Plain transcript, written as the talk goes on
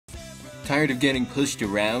Tired of getting pushed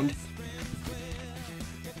around?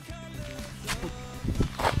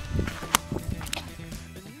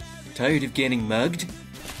 Tired of getting mugged?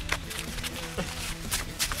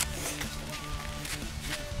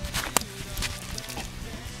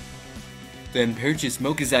 Then purchase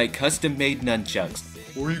Mokuzai custom-made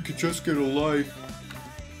nunchucks. Or you could just get a life.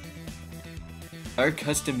 Our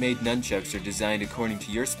custom-made nunchucks are designed according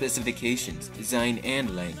to your specifications, design,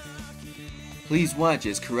 and length. Please watch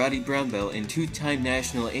as karate brown belt and two-time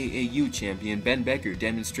national AAU champion Ben Becker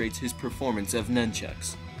demonstrates his performance of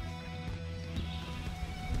nunchucks.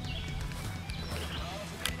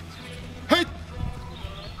 Hey!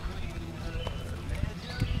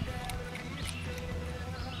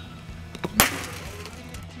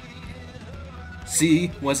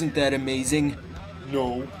 See, wasn't that amazing?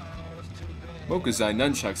 No. Mokuzai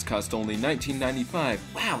Nunchucks cost only $19.95.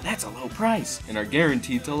 Wow, that's a low price, and are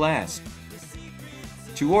guaranteed to last.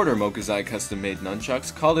 To order Mokuzai custom-made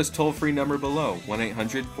nunchucks, call this toll-free number below,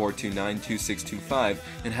 1-800-429-2625,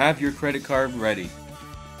 and have your credit card ready.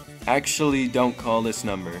 Actually, don't call this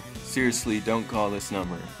number. Seriously, don't call this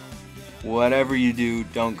number. Whatever you do,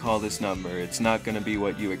 don't call this number. It's not gonna be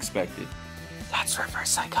what you expected. That's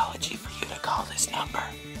reverse psychology for you to call this number.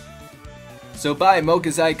 So buy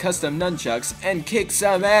Mokuzai custom nunchucks and kick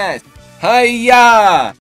some ass! Hiya!